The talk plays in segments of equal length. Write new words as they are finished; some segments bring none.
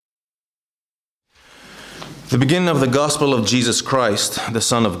The beginning of the gospel of Jesus Christ, the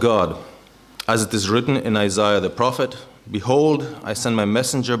Son of God, as it is written in Isaiah the prophet, "Behold, I send my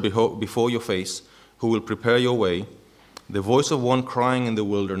messenger before your face, who will prepare your way. The voice of one crying in the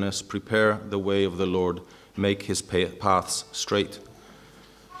wilderness, prepare the way of the Lord, make his paths straight."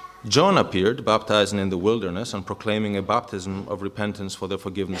 John appeared, baptizing in the wilderness and proclaiming a baptism of repentance for the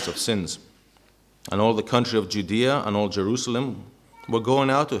forgiveness of sins. And all the country of Judea and all Jerusalem were going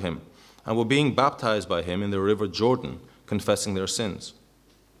out to him, and were being baptized by him in the river Jordan, confessing their sins.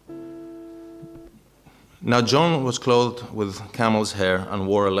 Now John was clothed with camel's hair and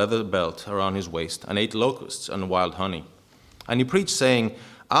wore a leather belt around his waist, and ate locusts and wild honey. And he preached, saying,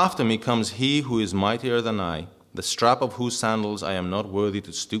 "After me comes he who is mightier than I, the strap of whose sandals I am not worthy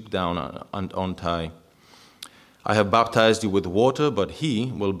to stoop down and untie. I have baptized you with water, but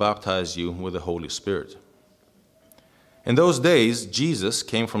he will baptize you with the Holy Spirit." In those days, Jesus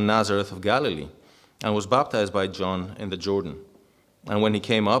came from Nazareth of Galilee and was baptized by John in the Jordan. And when he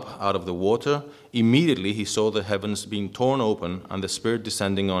came up out of the water, immediately he saw the heavens being torn open and the Spirit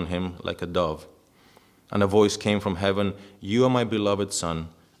descending on him like a dove. And a voice came from heaven, "You are my beloved Son,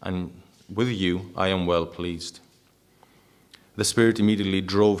 and with you I am well pleased." The Spirit immediately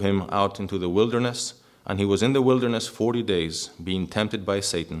drove him out into the wilderness, and he was in the wilderness 40 days, being tempted by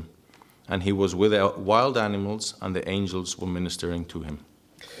Satan. And he was with wild animals, and the angels were ministering to him.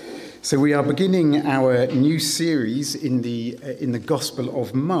 So we are beginning our new series in the Gospel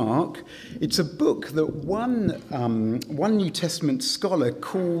of Mark. It's a book that one New Testament scholar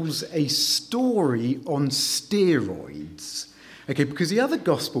calls a story on steroids. Okay, because the other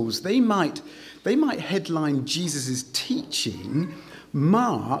Gospels they might headline Jesus' teaching.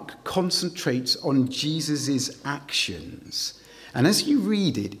 Mark concentrates on Jesus' actions. And as you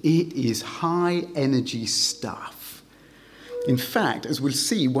read it, it is high-energy stuff. In fact, as we'll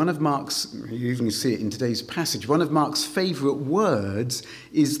see, one of Mark's, you even see it in today's passage, one of Mark's favourite words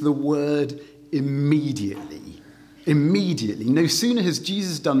is the word immediately. Immediately. No sooner has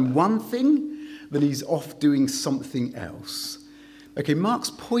Jesus done one thing than he's off doing something else. Okay, Mark's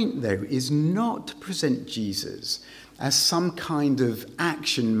point, though, is not to present Jesus as some kind of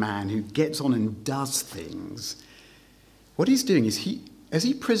action man who gets on and does things. What he's doing is, as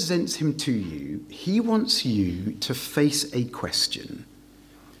he presents him to you, he wants you to face a question.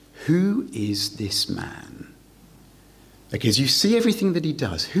 Who is this man? Like, as you see everything that he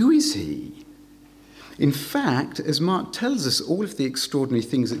does, who is he? In fact, as Mark tells us all of the extraordinary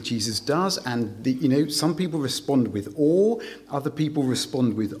things that Jesus does, and some people respond with awe, other people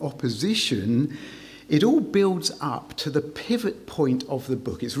respond with opposition, it all builds up to the pivot point of the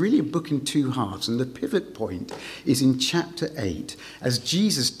book. It's really a book in two halves, and the pivot point is in chapter 8, as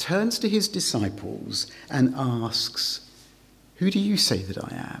Jesus turns to his disciples and asks, "Who do you say that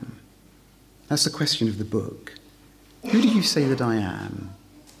I am?" That's the question of the book. Who do you say that I am?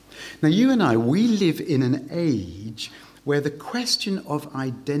 Now, you and I, we live in an age where the question of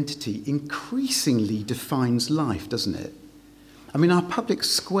identity increasingly defines life, doesn't it? I mean, our public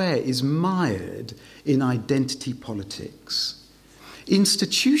square is mired in identity politics.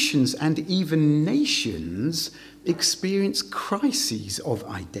 Institutions and even nations experience crises of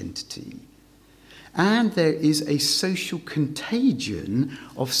identity. And there is a social contagion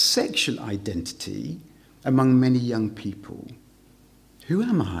of sexual identity among many young people. Who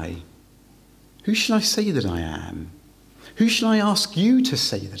am I? Who shall I say that I am? Who shall I ask you to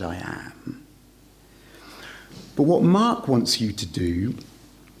say that I am? But what Mark wants you to do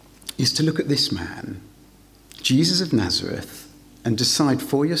is to look at this man, Jesus of Nazareth, and decide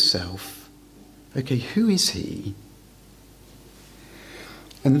for yourself, okay, who is he?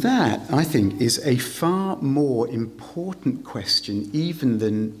 And that, I think, is a far more important question even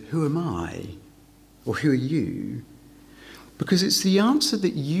than who am I or who are you? Because it's the answer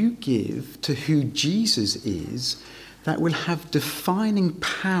that you give to who Jesus is that will have defining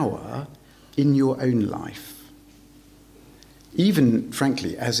power in your own life. Even,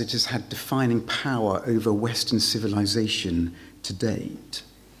 frankly, as it has had defining power over Western civilization to date.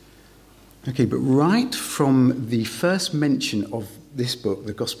 Okay, but right from the first mention of this book,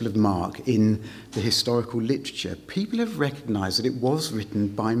 the Gospel of Mark, in the historical literature, people have recognized that it was written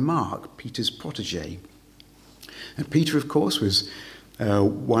by Mark, Peter's protege. And Peter, of course, was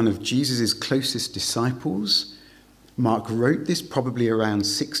one of Jesus' closest disciples. Mark wrote this probably around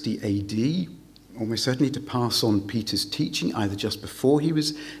 60 AD, almost certainly to pass on Peter's teaching, either just before he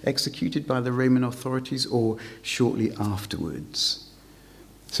was executed by the Roman authorities or shortly afterwards.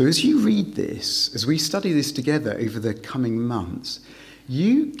 So as you read this, as we study this together over the coming months,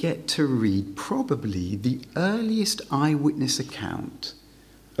 you get to read probably the earliest eyewitness account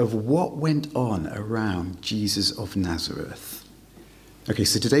of what went on around Jesus of Nazareth. Okay,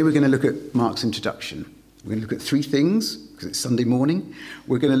 so today we're going to look at Mark's introduction. We're going to look at three things, because it's Sunday morning.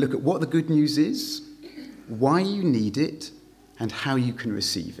 We're going to look at what the good news is, why you need it, and how you can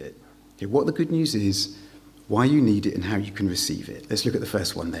receive it. Okay, what the good news is, why you need it, and how you can receive it. Let's look at the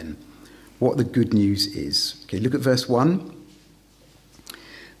first one then. What the good news is. Okay, look at verse 1.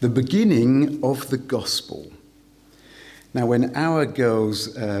 The beginning of the gospel. Now, when our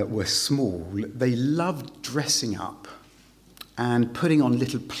girls were small, they loved dressing up and putting on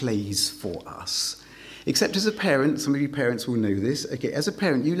little plays for us. Except as a parent, some of you parents will know this. Okay, as a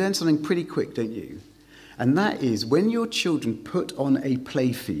parent, you learn something pretty quick, don't you? And that is when your children put on a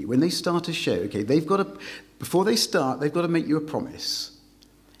play for you, when they start a show, okay, before they start, they've got to make you a promise.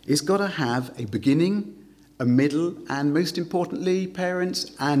 It's got to have a beginning, a middle, and most importantly,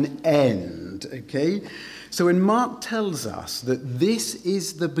 parents, an end, okay? So when Mark tells us that this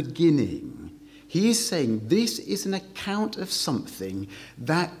is the beginning, he is saying this is an account of something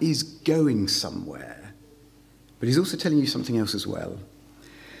that is going somewhere. But he's also telling you something else as well.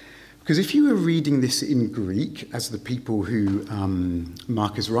 Because if you were reading this in Greek, as the people who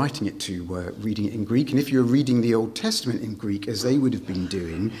Mark is writing it to were reading it in Greek, and if you were reading the Old Testament in Greek, as they would have been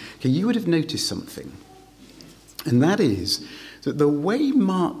doing, okay, you would have noticed something. And that is that the way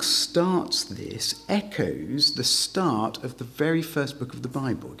Mark starts this echoes the start of the very first book of the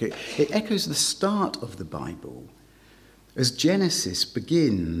Bible. Okay? It echoes the start of the Bible. As Genesis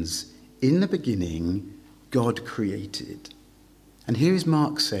begins, in the beginning, God created. And here is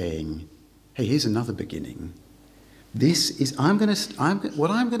Mark saying, hey, here's another beginning. What I'm going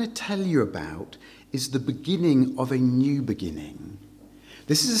to tell you about is the beginning of a new beginning.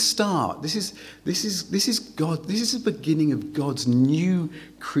 This is a start. This is God. This is the beginning of God's new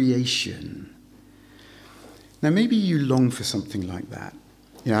creation. Now, maybe you long for something like that.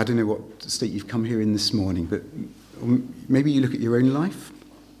 Yeah, I don't know what state you've come here in this morning, but maybe you look at your own life.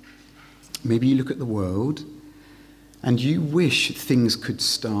 Maybe you look at the world, and you wish things could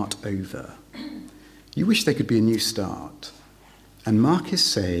start over. You wish there could be a new start. And Mark is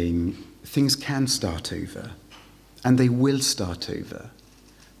saying things can start over, and they will start over,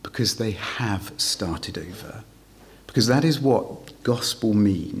 because they have started over. Because that is what gospel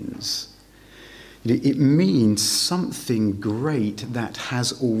means. It means something great that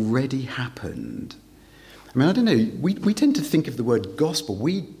has already happened. I mean, I don't know, we tend to think of the word gospel,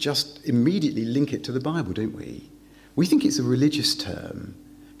 we just immediately link it to the Bible, don't we? We think it's a religious term.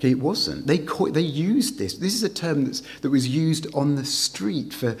 Okay, it wasn't. They used this. This is a term that was used on the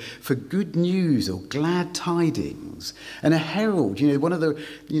street for good news or glad tidings. And a herald, one of the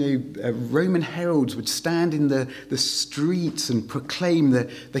Roman heralds would stand in the streets and proclaim that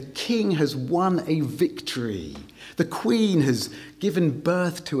the king has won a victory. The queen has given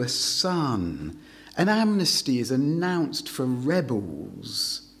birth to a son. An amnesty is announced for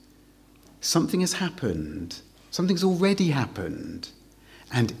rebels. Something has happened. Something's already happened.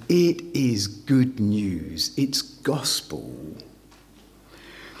 And it is good news. It's gospel.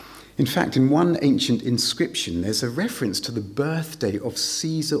 In fact, in one ancient inscription, there's a reference to the birthday of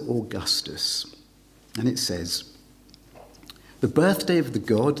Caesar Augustus. And it says, the birthday of the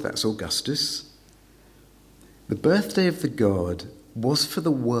god, that's Augustus, the birthday of the god was for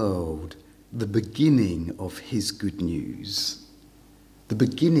the world the beginning of his good news. The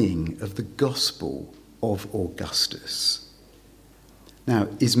beginning of the gospel of Augustus. Now,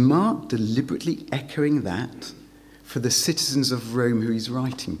 is Mark deliberately echoing that for the citizens of Rome who he's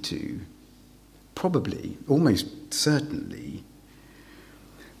writing to? Probably, almost certainly.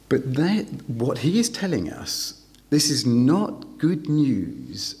 But what he is telling us, this is not good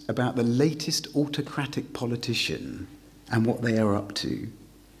news about the latest autocratic politician and what they are up to.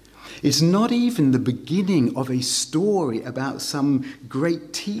 It's not even the beginning of a story about some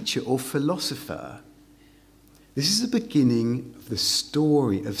great teacher or philosopher. This is the beginning of the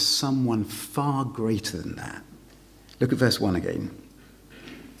story of someone far greater than that. Look at verse 1 again.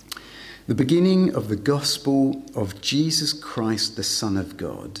 The beginning of the gospel of Jesus Christ, the Son of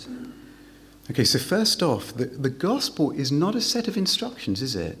God. Okay, so first off, the gospel is not a set of instructions,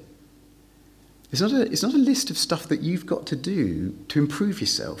 is it? It's not a list of stuff that you've got to do to improve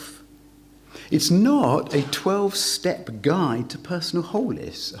yourself. It's not a 12-step guide to personal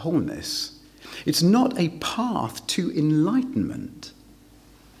wholeness. It's not a path to enlightenment.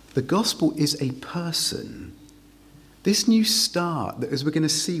 The gospel is a person. This new start that, as we're going to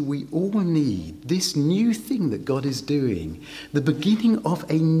see, we all need, this new thing that God is doing, the beginning of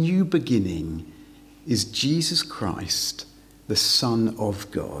a new beginning, is Jesus Christ, the Son of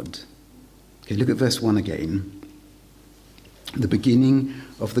God. Okay, look at verse 1 again. The beginning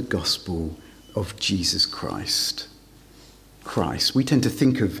of the gospel of Jesus Christ. Christ. We tend to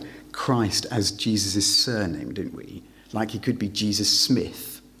think of Christ as Jesus' surname, don't we? Like he could be Jesus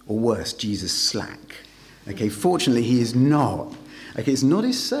Smith, or worse, Jesus Slack. Okay, fortunately he is not. Okay, it's not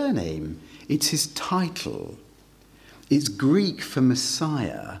his surname, it's his title. It's Greek for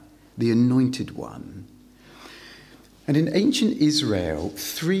Messiah, the anointed one. And in ancient Israel,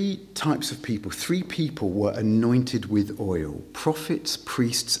 three people were anointed with oil: prophets,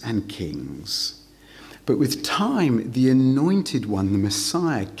 priests, and kings. But with time, the anointed one, the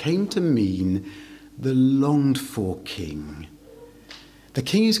Messiah, came to mean the longed-for king. The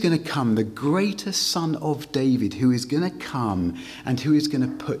king is going to come, the greater son of David, who is going to come and who is going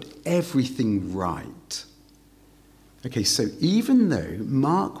to put everything right. Okay, so even though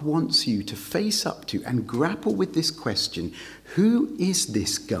Mark wants you to face up to and grapple with this question, who is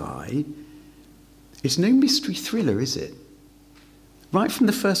this guy? It's no mystery thriller, is it? Right from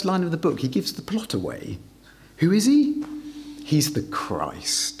the first line of the book, he gives the plot away. Who is he? He's the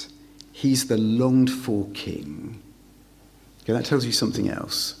Christ. He's the longed-for king. Okay, that tells you something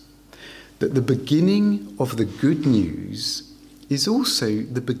else. That the beginning of the good news is also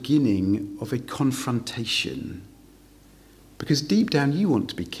the beginning of a confrontation. Because deep down you want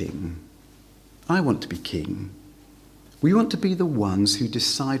to be king. I want to be king. We want to be the ones who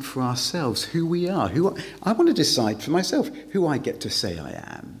decide for ourselves who we are. I want to decide for myself who I get to say I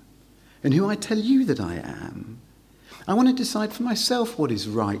am and who I tell you that I am. I want to decide for myself what is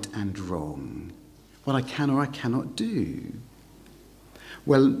right and wrong, what I can or I cannot do.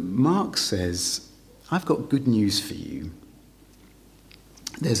 Well, Mark says, I've got good news for you.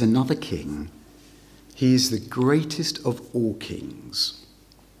 There's another king. He is the greatest of all kings,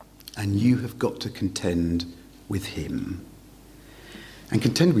 and you have got to contend with him. And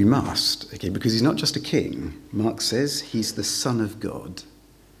contend we must, okay, because he's not just a king. Mark says he's the Son of God.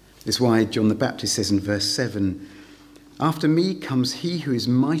 It's why John the Baptist says in verse 7, "After me comes he who is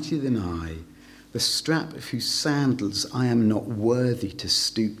mightier than I, the strap of whose sandals I am not worthy to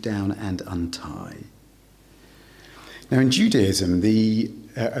stoop down and untie." Now in Judaism,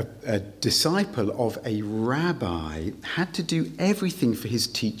 a disciple of a rabbi had to do everything for his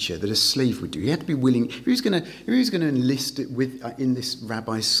teacher that a slave would do. He had to be willing, if he was going to enlist it in this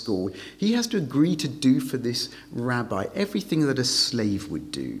rabbi's school, he has to agree to do for this rabbi everything that a slave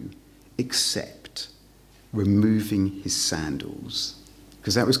would do, except removing his sandals,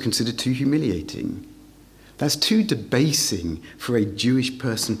 because that was considered too humiliating. That's too debasing for a Jewish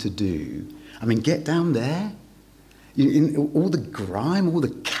person to do. I mean, get down there. In all the grime, all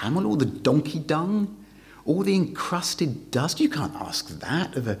the camel, all the donkey dung, all the encrusted dust. You can't ask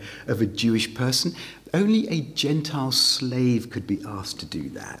that of a Jewish person. Only a Gentile slave could be asked to do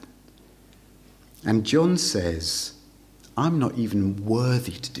that. And John says, I'm not even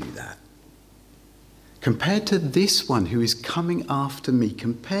worthy to do that. Compared to this one who is coming after me,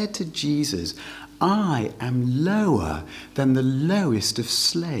 compared to Jesus, I am lower than the lowest of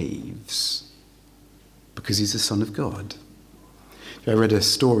slaves. Because he's the Son of God. I read a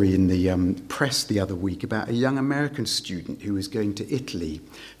story in the press the other week about a young American student who was going to Italy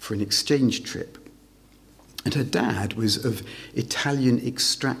for an exchange trip. And her dad was of Italian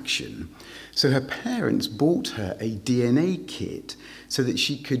extraction. So her parents bought her a DNA kit so that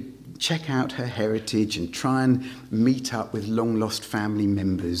she could check out her heritage and try and meet up with long-lost family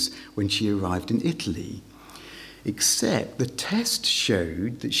members when she arrived in Italy. Except the test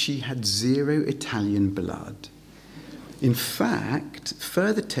showed that she had 0 Italian blood. In fact,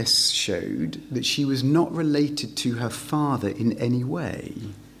 further tests showed that she was not related to her father in any way.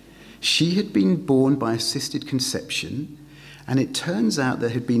 She had been born by assisted conception, and it turns out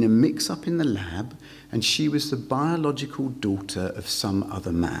there had been a mix-up in the lab, and she was the biological daughter of some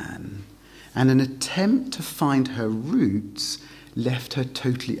other man. And an attempt to find her roots left her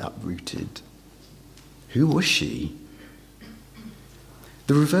totally uprooted. Who was she?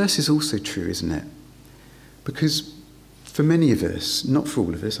 The reverse is also true, isn't it? Because for many of us, not for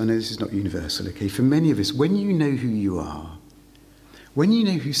all of us, I know this is not universal, okay? For many of us, when you know who you are, when you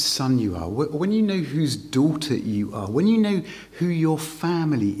know whose son you are, when you know whose daughter you are, when you know who your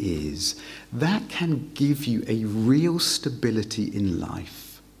family is, that can give you a real stability in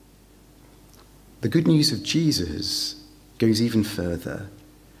life. The good news of Jesus goes even further.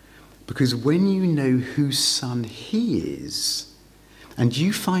 Because when you know whose son he is, and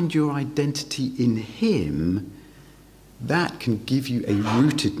you find your identity in him, that can give you a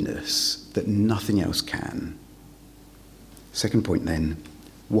rootedness that nothing else can. Second point then,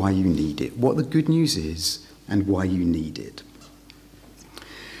 why you need it. What the good news is and why you need it.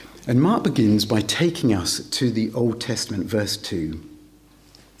 And Mark begins by taking us to the Old Testament, verse 2.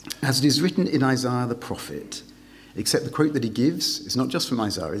 As it is written in Isaiah the prophet, except the quote that he gives is not just from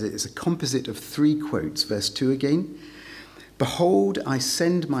Isaiah, is it? It's a composite of 3 quotes. Verse 2 again. Behold, I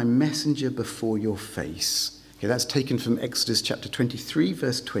send my messenger before your face. Okay, that's taken from Exodus chapter 23,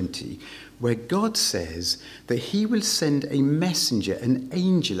 verse 20, where God says that he will send a messenger, an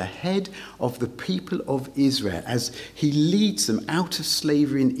angel, ahead of the people of Israel as he leads them out of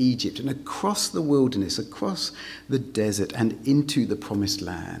slavery in Egypt and across the wilderness, across the desert and into the promised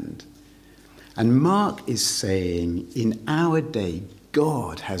land. And Mark is saying, in our day,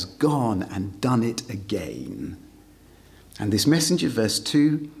 God has gone and done it again. And this messenger, verse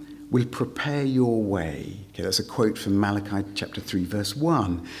 2, will prepare your way. Okay, that's a quote from Malachi chapter 3, verse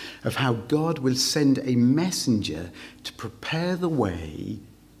 1, of how God will send a messenger to prepare the way,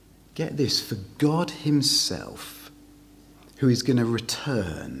 get this, for God himself, who is going to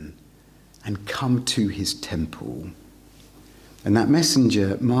return and come to his temple. And that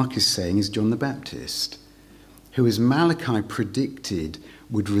messenger, Mark is saying, is John the Baptist, who, as Malachi predicted,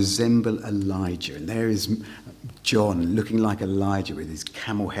 would resemble Elijah. And there is John looking like Elijah with his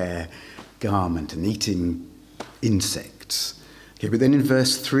camel hair garment and eating insects. Okay, but then in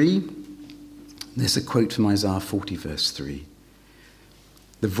verse 3, there's a quote from Isaiah 40, verse 3.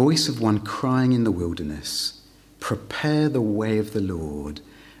 The voice of one crying in the wilderness, prepare the way of the Lord,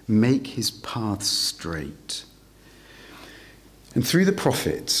 make his paths straight. And through the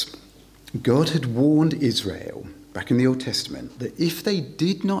prophets, God had warned Israel, back in the Old Testament, that if they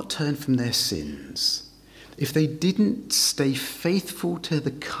did not turn from their sins, if they didn't stay faithful to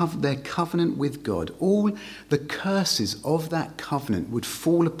their covenant with God, all the curses of that covenant would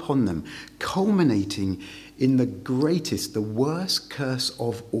fall upon them, culminating in the greatest, the worst curse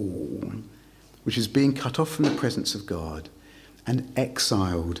of all, which is being cut off from the presence of God and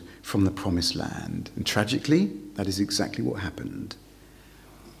exiled from the promised land. And tragically, that is exactly what happened.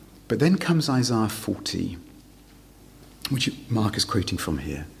 But then comes Isaiah 40, which Mark is quoting from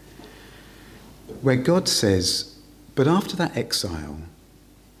here, where God says, but after that exile,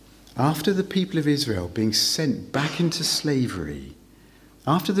 after the people of Israel being sent back into slavery,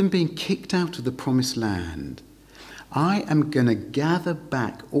 after them being kicked out of the promised land, I am going to gather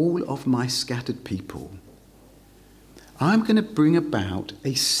back all of my scattered people. I'm going to bring about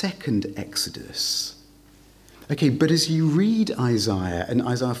a second Exodus. Okay, but as you read Isaiah and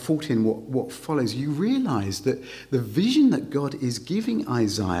Isaiah 40 and what follows, you realize that the vision that God is giving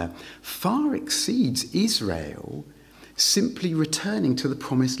Isaiah far exceeds Israel simply returning to the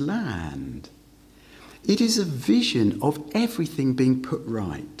promised land. It is a vision of everything being put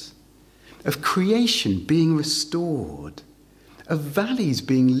right, of creation being restored, of valleys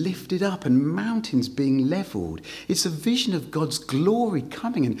being lifted up and mountains being leveled. It's a vision of God's glory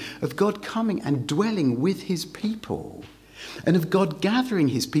coming and of God coming and dwelling with his people, and of God gathering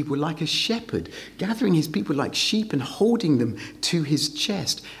his people like a shepherd, gathering his people like sheep and holding them to his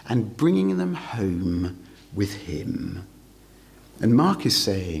chest and bringing them home with him. And Mark is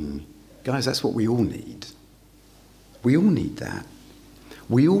saying, guys, that's what we all need. We all need that.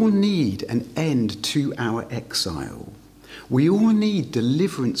 We all need an end to our exile. We all need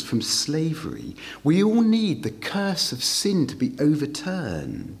deliverance from slavery. We all need the curse of sin to be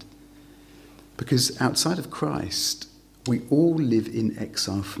overturned. Because outside of Christ, we all live in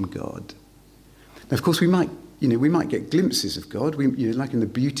exile from God. Now, of course, we might get glimpses of God. Like in the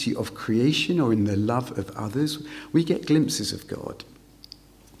beauty of creation or in the love of others, we get glimpses of God.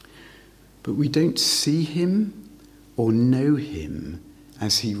 But we don't see him or know him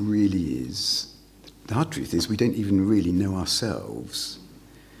as he really is. The hard truth is we don't even really know ourselves.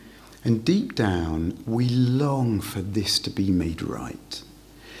 And deep down, we long for this to be made right.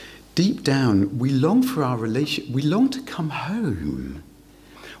 Deep down, we long for our relationship. We long to come home.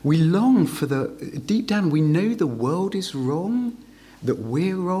 We long for deep down, we know the world is wrong, that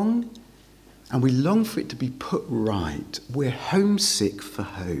we're wrong, and we long for it to be put right. We're homesick for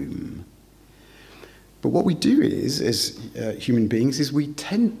home. But what we do is, as human beings, is we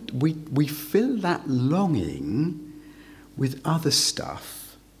fill that longing with other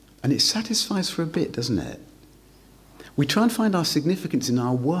stuff, and it satisfies for a bit, doesn't it? We try and find our significance in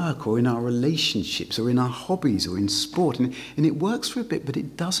our work or in our relationships or in our hobbies or in sport, and it works for a bit, but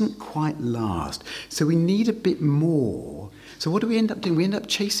it doesn't quite last. So we need a bit more. So what do we end up doing? We end up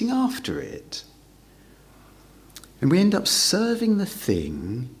chasing after it. And we end up serving the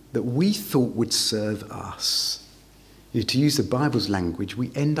thing that we thought would serve us. To use the Bible's language,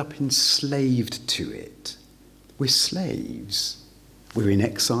 we end up enslaved to it. We're slaves. We're in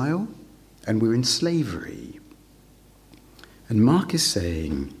exile and we're in slavery. And Mark is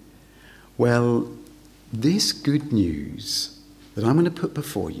saying, Well, this good news that I'm going to put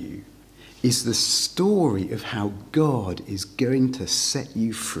before you is the story of how God is going to set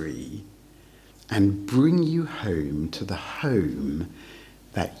you free and bring you home to the home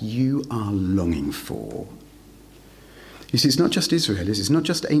that you are longing for. You see, it's not just Israel, it's not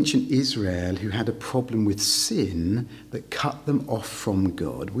just ancient Israel who had a problem with sin that cut them off from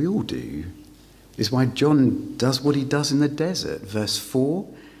God. We all do. It's why John does what he does in the desert. Verse 4,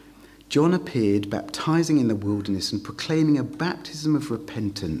 John appeared baptizing in the wilderness and proclaiming a baptism of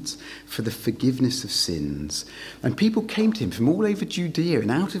repentance for the forgiveness of sins. And people came to him from all over Judea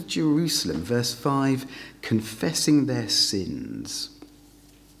and out of Jerusalem, verse 5, confessing their sins.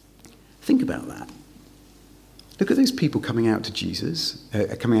 Think about that. Look at those people coming out to Jesus,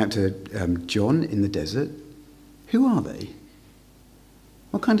 coming out to John in the desert. Who are they?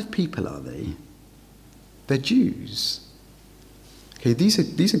 What kind of people are they? They're Jews. Okay, these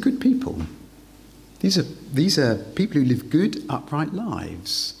are good people. These are people who live good, upright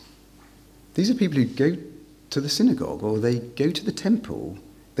lives. These are people who go to the synagogue or they go to the temple.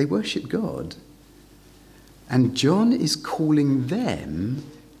 They worship God. And John is calling them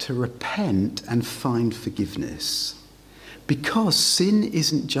to repent and find forgiveness. Because sin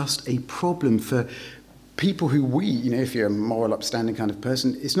isn't just a problem for people who if you're a moral, upstanding kind of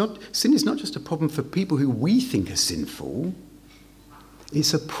person, sin is not just a problem for people who we think are sinful.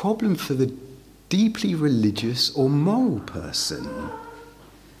 It's a problem for the deeply religious or moral person.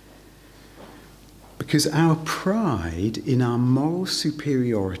 Because our pride in our moral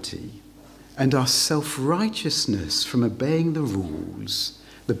superiority and our self-righteousness from obeying the rules,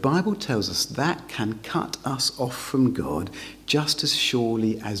 the Bible tells us that can cut us off from God just as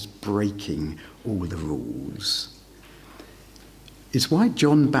surely as breaking all the rules. It's why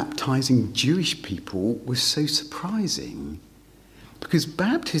John baptizing Jewish people was so surprising. Because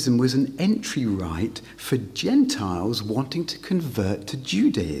baptism was an entry rite for Gentiles wanting to convert to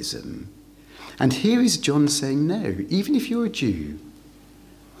Judaism. And here is John saying, no, even if you're a Jew,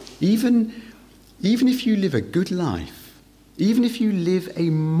 even if you live a good life, even if you live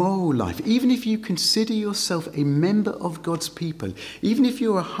a moral life, even if you consider yourself a member of God's people, even if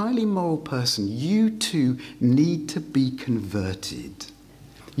you're a highly moral person, you too need to be converted.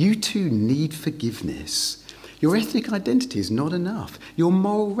 You too need forgiveness. Your ethnic identity is not enough. Your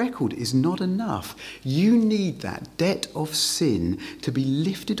moral record is not enough. You need that debt of sin to be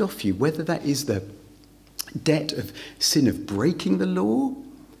lifted off you, whether that is the debt of sin of breaking the law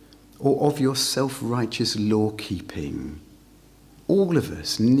or of your self-righteous law-keeping. All of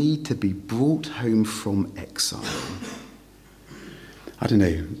us need to be brought home from exile. I don't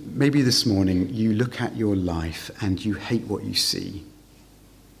know, maybe this morning you look at your life and you hate what you see.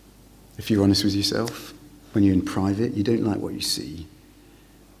 If you're honest with yourself, when you're in private, you don't like what you see.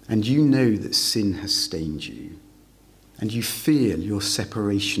 And you know that sin has stained you. And you feel your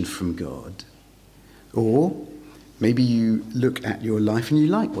separation from God. Or maybe you look at your life and you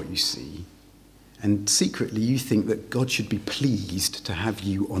like what you see. And secretly you think that God should be pleased to have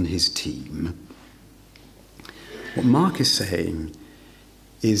you on his team. What Mark is saying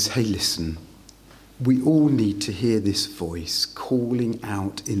is, hey, listen, we all need to hear this voice calling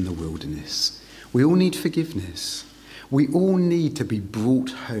out in the wilderness. We all need forgiveness. We all need to be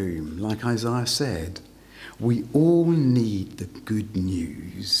brought home, like Isaiah said. We all need the good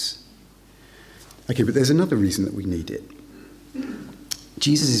news. Okay, but there's another reason that we need it.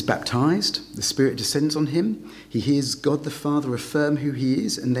 Jesus is baptized, the Spirit descends on him, he hears God the Father affirm who he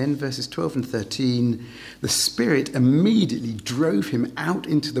is, and then verses 12 and 13, the Spirit immediately drove him out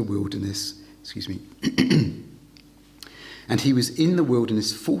into the wilderness, and he was in the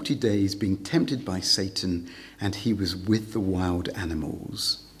wilderness 40 days being tempted by Satan, and he was with the wild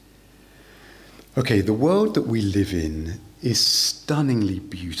animals. Okay, the world that we live in is stunningly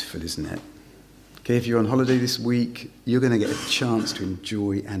beautiful, isn't it? Okay, if you're on holiday this week, you're going to get a chance to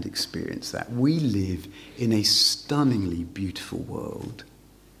enjoy and experience that. We live in a stunningly beautiful world,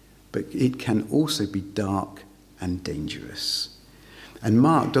 but it can also be dark and dangerous. And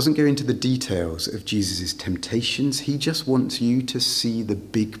Mark doesn't go into the details of Jesus' temptations. He just wants you to see the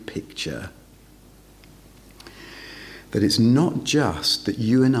big picture. That it's not just that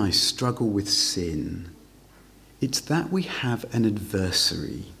you and I struggle with sin. It's that we have an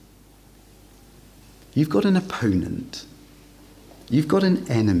adversary. You've got an opponent. You've got an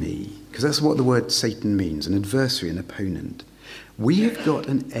enemy, because that's what the word Satan means, an adversary, an opponent. We have got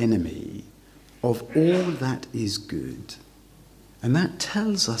an enemy of all that is good. And that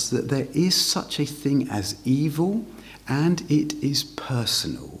tells us that there is such a thing as evil, and it is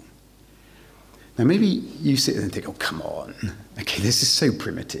personal. Now maybe you sit there and think, oh, come on. Okay, this is so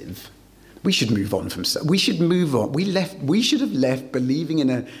primitive. We should move on from stuff. We should move on. We should have left believing in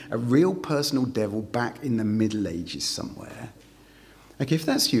a real personal devil back in the Middle Ages somewhere. Okay, if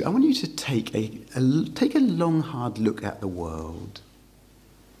that's you, I want you to take a long, hard look at the world,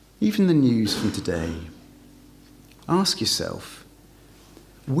 even the news from today. Ask yourself,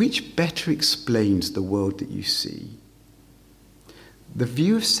 which better explains the world that you see? The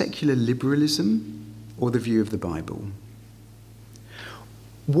view of secular liberalism or the view of the Bible?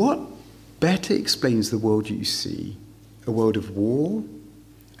 What better explains the world you see? A world of war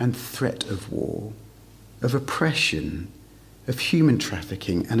and threat of war, of oppression, of human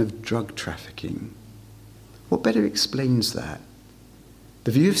trafficking and of drug trafficking. What better explains that?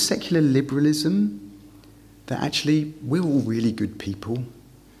 The view of secular liberalism, that actually we're all really good people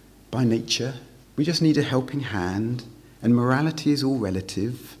by nature. We just need a helping hand, and morality is all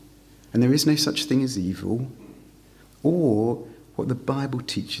relative, and there is no such thing as evil. Or what the Bible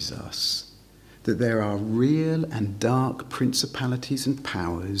teaches us, that there are real and dark principalities and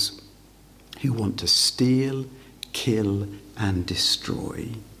powers who want to steal, kill, and destroy.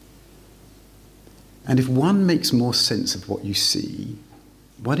 And if one makes more sense of what you see,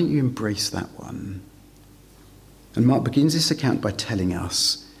 why don't you embrace that one? And Mark begins this account by telling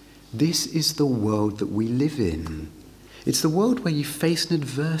us, this is the world that we live in. It's the world where you face an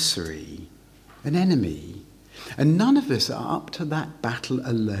adversary, an enemy. And none of us are up to that battle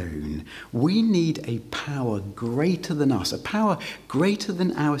alone. We need a power greater than us, a power greater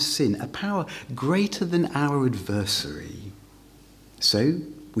than our sin, a power greater than our adversary. So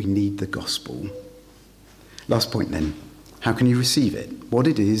we need the gospel. Last point then. How can you receive it? What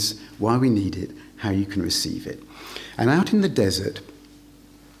it is, why we need it, how you can receive it. And out in the desert,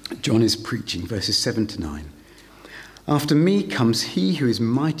 John is preaching, verses 7 to 9. After me comes he who is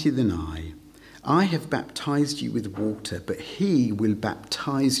mightier than I. I have baptized you with water, but he will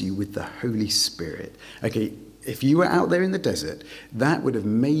baptize you with the Holy Spirit. Okay, if you were out there in the desert, that would have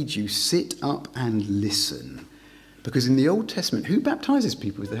made you sit up and listen. Because in the Old Testament, who baptizes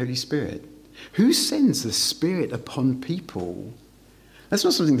people with the Holy Spirit? Who sends the Spirit upon people? That's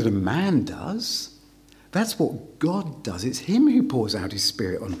not something that a man does. That's what God does. It's him who pours out his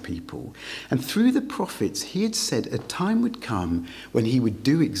Spirit on people. And through the prophets, he had said a time would come when he would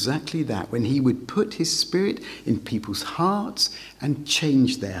do exactly that, when he would put his Spirit in people's hearts and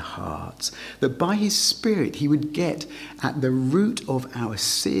change their hearts. That by his Spirit, he would get at the root of our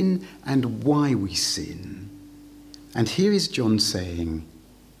sin and why we sin. And here is John saying,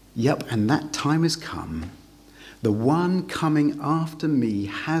 yep, and that time has come. The one coming after me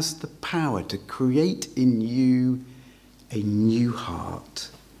has the power to create in you a new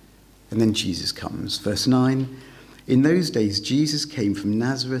heart. And then Jesus comes. Verse 9, in those days Jesus came from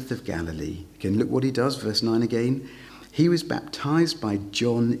Nazareth of Galilee. Again, look what he does. Verse 9 again. He was baptized by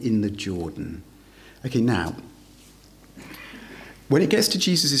John in the Jordan. Okay, now, when it gets to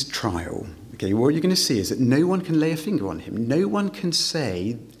Jesus' trial, okay, what you're going to see is that no one can lay a finger on him. No one can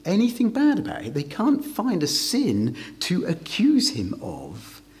say anything bad about him. They can't find a sin to accuse him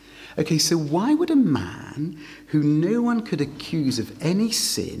of. Okay, so why would a man who no one could accuse of any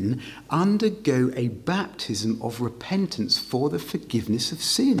sin undergo a baptism of repentance for the forgiveness of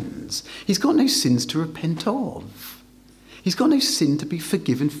sins? He's got no sins to repent of. He's got no sin to be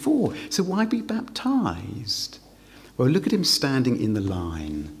forgiven for. So why be baptized? Well, look at him standing in the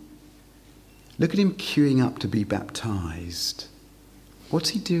line. Look at him queuing up to be baptized. What's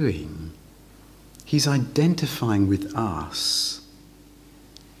he doing? He's identifying with us.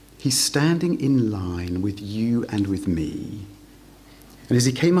 He's standing in line with you and with me. And as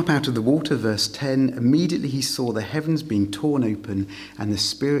he came up out of the water, verse 10, immediately he saw the heavens being torn open and the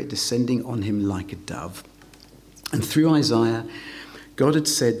Spirit descending on him like a dove. And through Isaiah, God had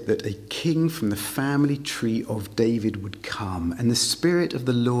said that a king from the family tree of David would come, and the Spirit of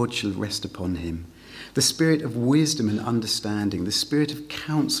the Lord shall rest upon him. The Spirit of wisdom and understanding, the Spirit of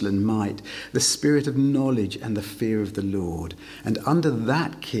counsel and might, the Spirit of knowledge and the fear of the Lord. And under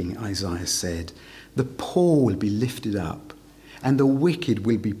that king, Isaiah said, the poor will be lifted up, and the wicked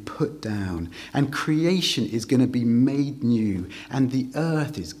will be put down, and creation is going to be made new, and the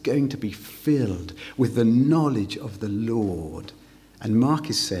earth is going to be filled with the knowledge of the Lord. And Mark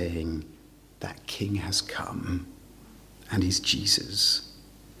is saying, that king has come, and he's Jesus.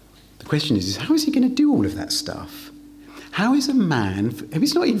 The question is how is he going to do all of that stuff? How is a man,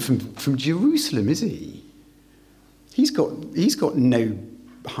 he's not even from Jerusalem, is he? He's got no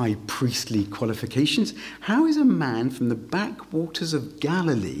high priestly qualifications. How is a man from the backwaters of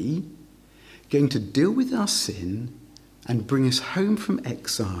Galilee going to deal with our sin, and bring us home from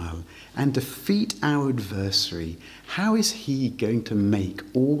exile and defeat our adversary, how is he going to make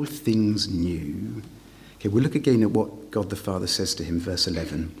all things new? Okay, we'll look again at what God the Father says to him, verse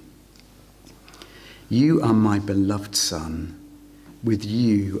 11. You are my beloved Son. With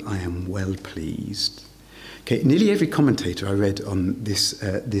you I am well pleased. Okay, nearly every commentator I read on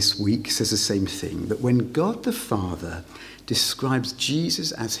this week says the same thing, that when God the Father describes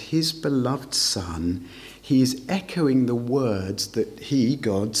Jesus as his beloved Son, he is echoing the words that he,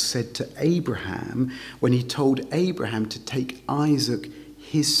 God, said to Abraham when he told Abraham to take Isaac,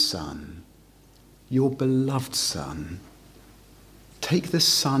 his son, your beloved son. Take the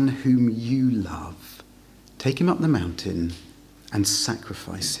son whom you love, take him up the mountain and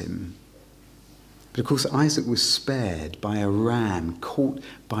sacrifice him. But of course, Isaac was spared by a ram caught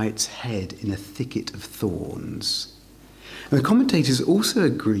by its head in a thicket of thorns. And the commentators also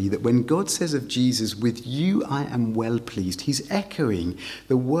agree that when God says of Jesus, with you I am well pleased, he's echoing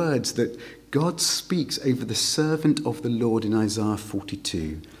the words that God speaks over the servant of the Lord in Isaiah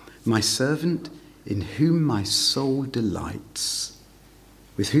 42. My servant in whom my soul delights,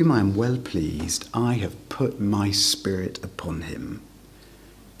 with whom I am well pleased, I have put my spirit upon him.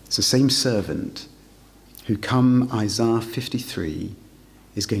 It's the same servant who, come Isaiah 53,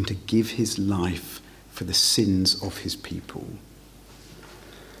 is going to give his life for the sins of his people.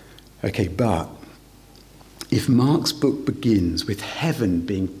 Okay, but if Mark's book begins with heaven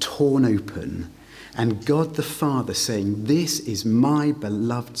being torn open and God the Father saying, this is my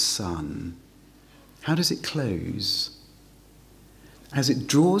beloved Son, how does it close? As it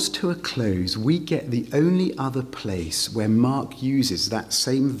draws to a close, we get the only other place where Mark uses that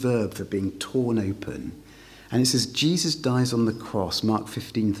same verb for being torn open. And it says, Jesus dies on the cross, Mark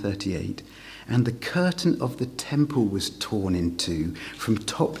 15:38, and the curtain of the temple was torn in two from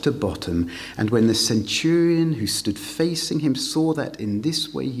top to bottom. And when the centurion who stood facing him saw that in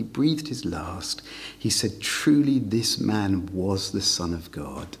this way he breathed his last, he said, truly this man was the Son of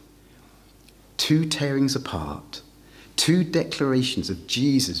God. Two tearings apart, two declarations of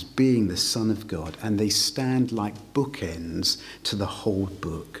Jesus being the Son of God, and they stand like bookends to the whole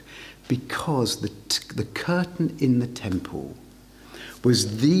book, because the curtain in the temple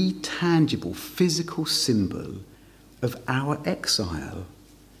was the tangible physical symbol of our exile,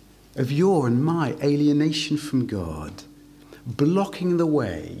 of your and my alienation from God, blocking the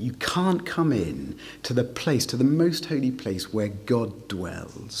way. You can't come in to the place, to the most holy place where God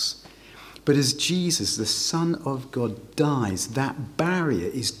dwells. But as Jesus, the Son of God, dies, that barrier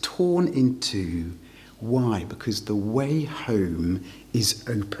is torn in two. Why? Because the way home is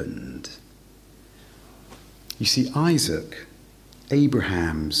opened. You see, Isaac,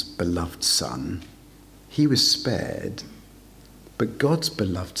 Abraham's beloved son, he was spared, but God's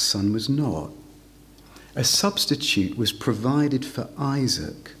beloved son was not. A substitute was provided for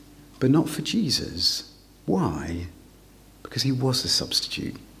Isaac, but not for Jesus. Why? Because he was the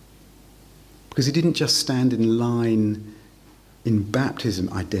substitute. Because he didn't just stand in line in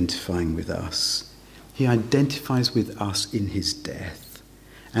baptism identifying with us. He identifies with us in his death.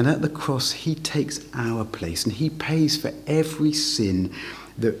 And at the cross, he takes our place and he pays for every sin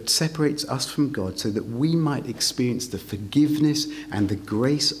that separates us from God so that we might experience the forgiveness and the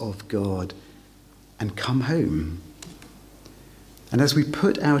grace of God and come home. And as we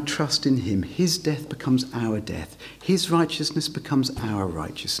put our trust in him, his death becomes our death. His righteousness becomes our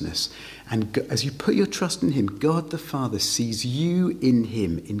righteousness. And as you put your trust in him, God the Father sees you in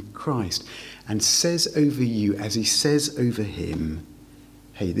him, in Christ, and says over you, as he says over him,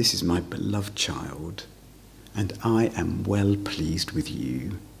 hey, this is my beloved child, and I am well pleased with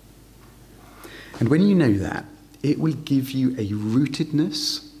you. And when you know that, it will give you a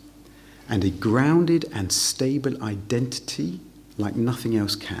rootedness and a grounded and stable identity like nothing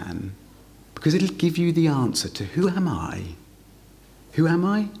else can, because it'll give you the answer to who am I? Who am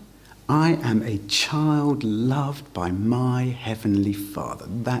I? I am a child loved by my heavenly Father.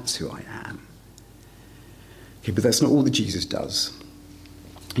 That's who I am. Okay, but that's not all that Jesus does.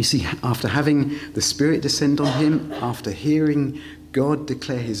 You see, after having the Spirit descend on him, after hearing God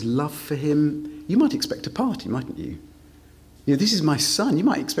declare his love for him, you might expect a party, mightn't you? You know, this is my son. You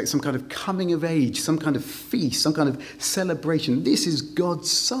might expect some kind of coming of age, some kind of feast, some kind of celebration. This is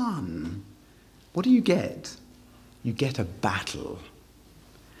God's son. What do you get? You get a battle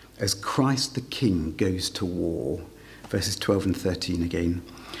as Christ the King goes to war. Verses 12 and 13 again.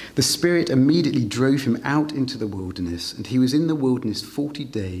 The Spirit immediately drove him out into the wilderness, and he was in the wilderness 40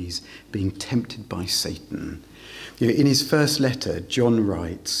 days, being tempted by Satan. You know, in his first letter, John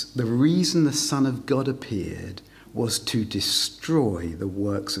writes, the reason the Son of God appeared was to destroy the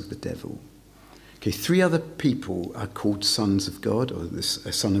works of the devil. Okay, 3 other people are called sons of God, or a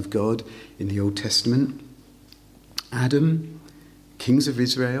son of God in the Old Testament. Adam, kings of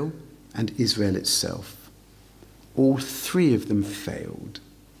Israel, and Israel itself. All 3 of them failed.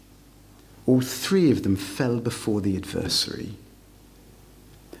 All 3 of them fell before the adversary.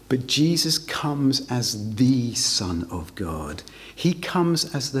 But Jesus comes as the Son of God. He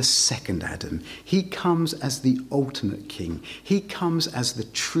comes as the second Adam. He comes as the ultimate king. He comes as the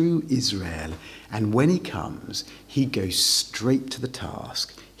true Israel. And when he comes, he goes straight to the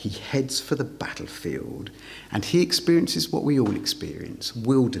task. He heads for the battlefield. And he experiences what we all experience: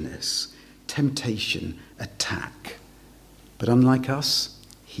 wilderness, temptation, attack. But unlike us,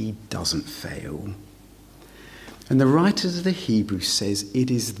 he doesn't fail. And the writers of the Hebrews says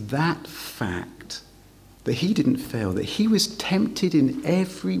it is that fact that he didn't fail, that he was tempted in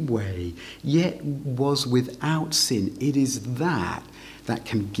every way, yet was without sin. It is that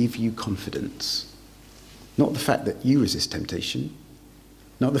can give you confidence. Not the fact that you resist temptation,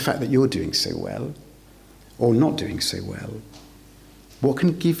 not the fact that you're doing so well or not doing so well. What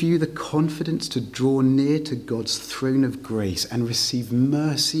can give you the confidence to draw near to God's throne of grace and receive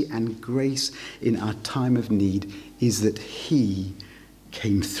mercy and grace in our time of need is that he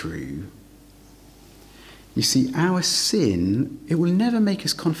came through. You see, our sin, it will never make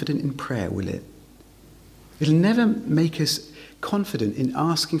us confident in prayer, will it? It'll never make us confident in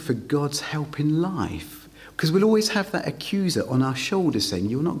asking for God's help in life, because we'll always have that accuser on our shoulder saying,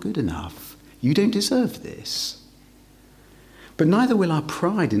 "You're not good enough. You don't deserve this." But neither will our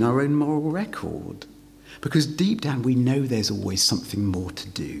pride in our own moral record, because deep down we know there's always something more to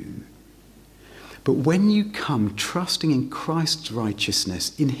do. But when you come trusting in Christ's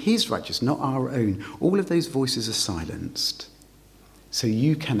righteousness, in his righteousness, not our own, all of those voices are silenced. So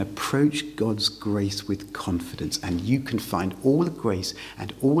you can approach God's grace with confidence, and you can find all the grace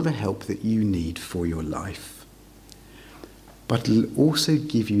and all the help that you need for your life. But it'll also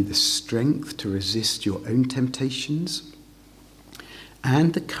give you the strength to resist your own temptations,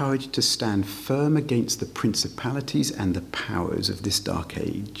 and the courage to stand firm against the principalities and the powers of this dark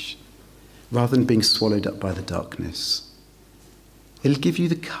age, rather than being swallowed up by the darkness. It'll give you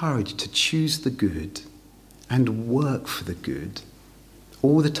the courage to choose the good and work for the good,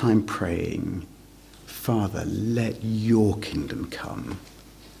 all the time praying, "Father, let your kingdom come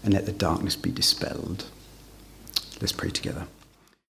and let the darkness be dispelled." Let's pray together.